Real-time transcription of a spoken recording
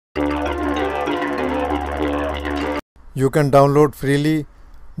You can download freely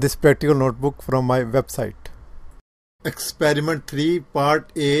this practical notebook from my website. Experiment 3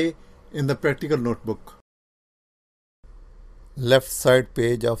 Part A in the practical notebook. Left side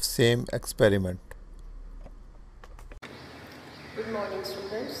page of same experiment. Good morning,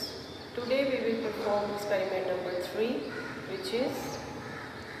 students. Today we will perform experiment number 3, which is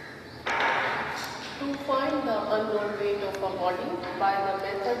to find the unknown weight of a body by the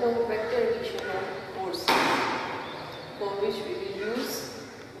method of vector addition of forces, for which we will use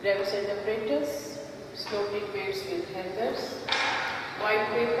Gravesand apparatus, sloping weights with hangers, white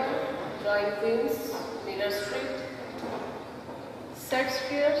paper, drawing pins, mirror strip, set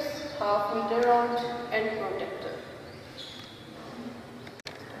squares, half meter rod and protector.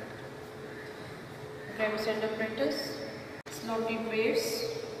 Gravesand apparatus, sloping weights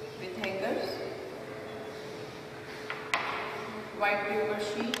with hangers, white paper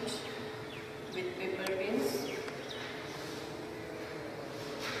sheet with paper pins,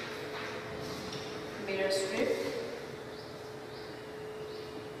 mirror strip,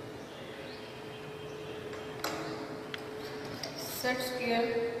 set scale,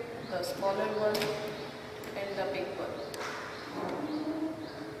 the smaller one and the big one.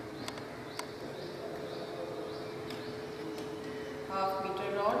 Half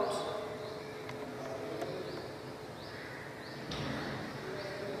meter rod,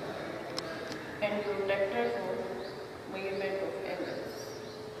 and protector for measurement of angles.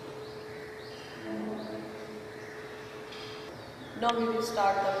 Now we will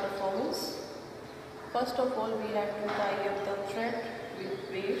start the performance. First of all, we have to tie up the thread with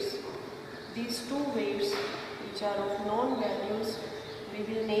weights. These two weights, which are of known values, we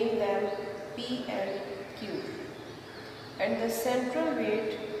will name them P and Q. And the central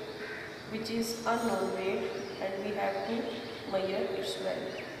weight, which is unknown weight, and we have to measure its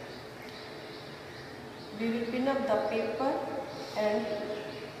value. We will pin up the paper and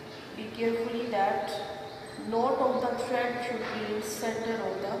be carefully that knot of the thread should be in center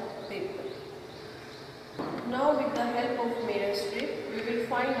of the paper. Now with the help of mirror strip, we will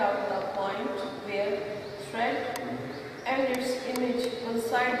find out the point where thread and its image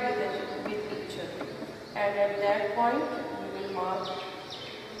coincide with each other, and at that point we will mark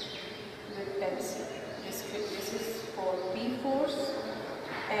with pencil. This is for P force,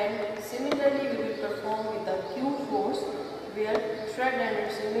 and similarly we will perform with the Q force, where thread and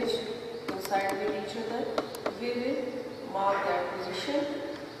its image coincide with each other. We will mark that position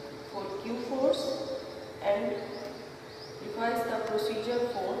for Q force and revise the procedure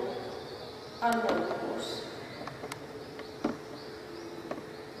for unknown force.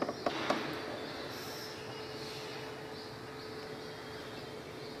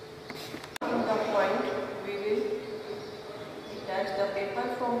 In the point, we will detach the paper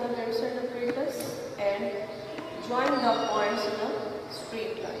from the Gravesand apparatus and join the points in a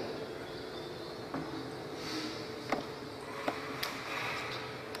straight line.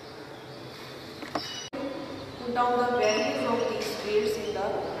 Put down the values of these weights in the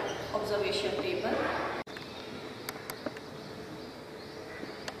observation table.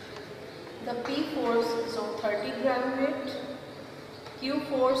 The P force is of 30 gram weight, Q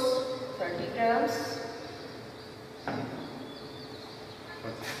force 30 grams,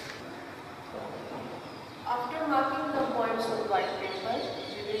 after marking the points on white paper,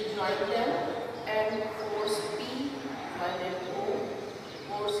 we will join them and force P join at O,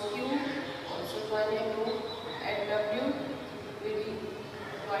 force Q also join at O, and W will be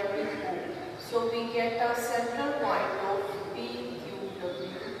joined with O. So we get a central point of P, Q,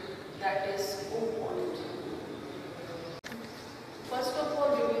 W, that is O point. First of all,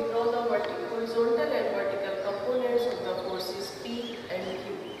 we will draw the horizontal and vertical components of the forces P and Q.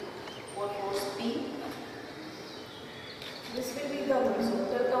 For force P, this will be the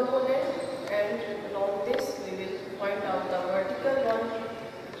horizontal component, and along this we will find out the vertical one,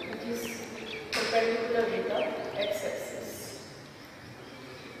 which is perpendicular with the x-axis.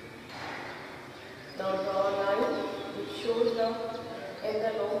 Now draw a line which shows the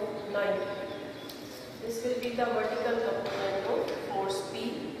angle of 90. This will be the vertical component of force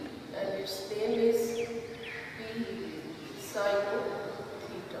P, and its name is P sin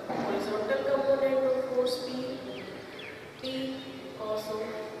theta. Horizontal component of force P, P cos of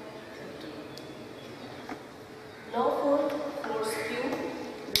theta. Now for force Q,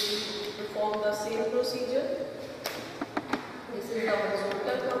 we will perform the same procedure. This is the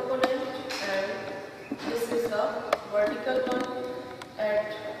horizontal component and this is the vertical one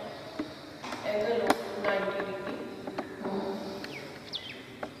at angle of 90 degree.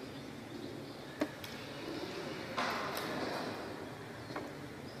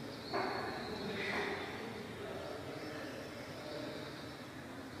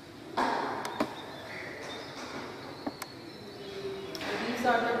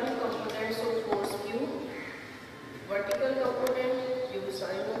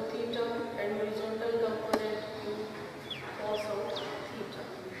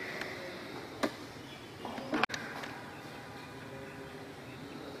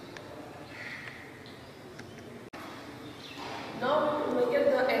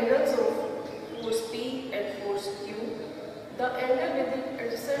 angles of force P and force Q. The angle with the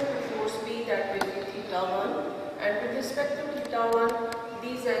adjacent to force P, that will be theta 1, and with respect to theta 1,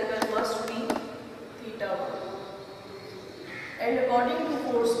 these angles must be theta 1. And according to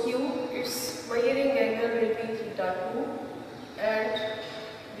force Q, its measuring angle will be theta 2, and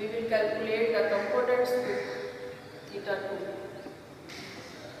we will calculate the components with theta 2.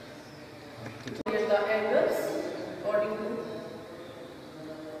 Here the angles according to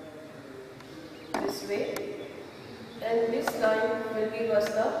this way, and this line will give us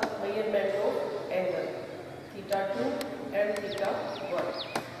the measurement of angle theta 2 and theta 1.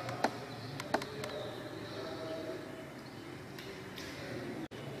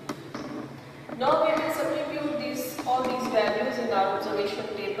 Now we will substitute all these values in our observation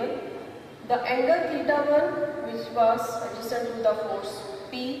table. The angle theta 1, which was adjacent to the force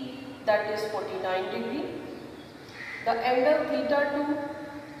P, that is 49 degree. The angle theta 2,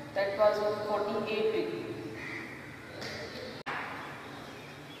 that was 48 degree.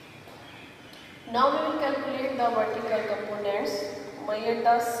 Now we will calculate the vertical components, measure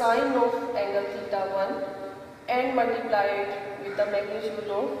the sine of angle theta 1 and multiply it with the magnitude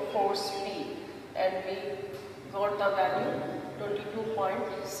of force P, and we got the value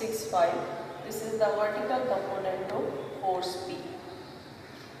 22.65. This is the vertical component of force P.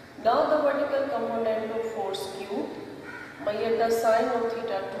 Now the vertical component of force Q, measure the sine of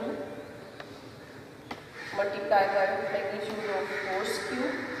theta 2 multiply by magnitude of force Q,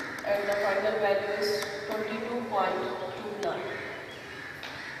 and the final value is 22.29.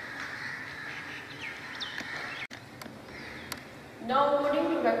 Now according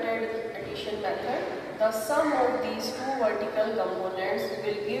to vector addition method, the sum of these two vertical components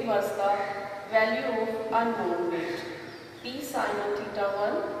will give us the value of unknown weight. P sin of theta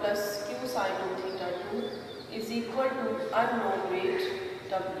 1 plus Q sin of theta 2 is equal to unknown weight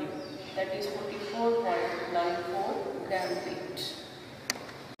W, that is 44.94 gram weight.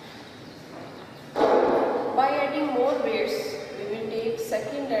 By adding more weights, we will take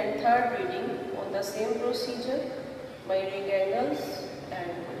second and third reading on the same procedure, measuring angles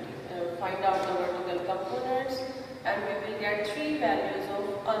and find out the vertical components, and we will get three values of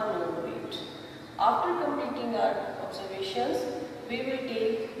unknown weight. After completing our observations, we will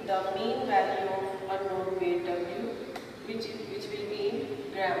take the mean value of unknown weight W, which will be in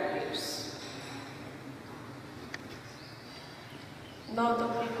gram weights. Now the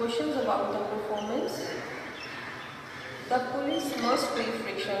precautions about the performance. The pulleys must be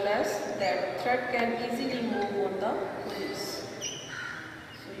frictionless, that thread can easily move on the pulleys.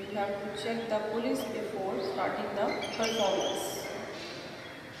 So you have to check the pulleys before starting the performance.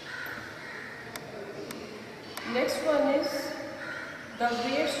 Next one is the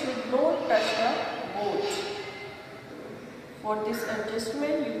weight should not touch the bolt. For this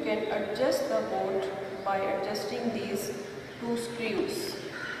adjustment, you can adjust the bolt by adjusting these two screws.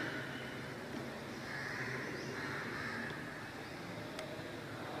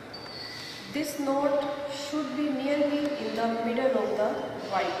 This knot should be nearly in the middle of the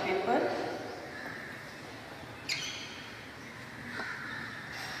white paper.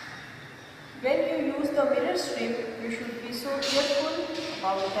 When you use the mirror strip, you should be so careful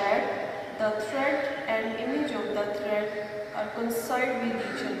about that the thread and image of the thread are coincide with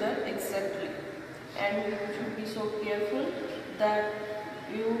each other exactly, and you should be so careful that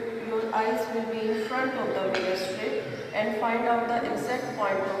your eyes will be in front of the mirror strip and find out the exact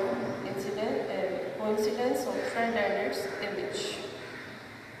point of coincidence of thread and its image.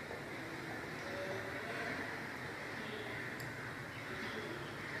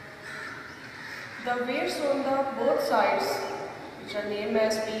 The weights on the both sides, which are named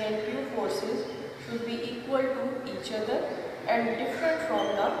as P and Q forces, should be equal to each other and different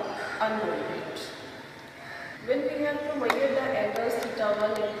from the unknown weight. When we have to measure the angles theta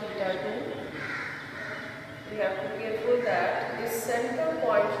 1 and theta 2, we have to be careful that this central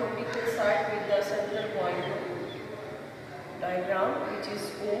point should be coincide with the central point of diagram, which is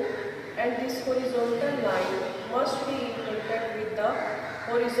O, and this horizontal line must be in contact with the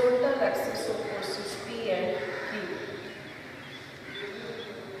horizontal axis of forces P and Q.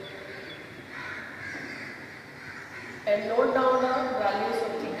 And note down the values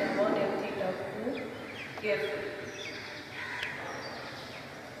of theta 1 and theta 2 carefully.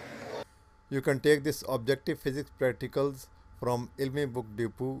 You can take this objective physics practicals from Ilmi Book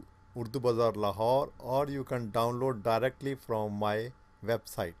Depot, Urdu Bazaar, Lahore, or you can download directly from my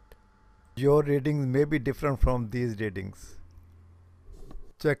website. Your readings may be different from these readings.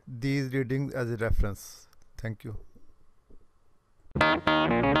 Check these readings as a reference. Thank you.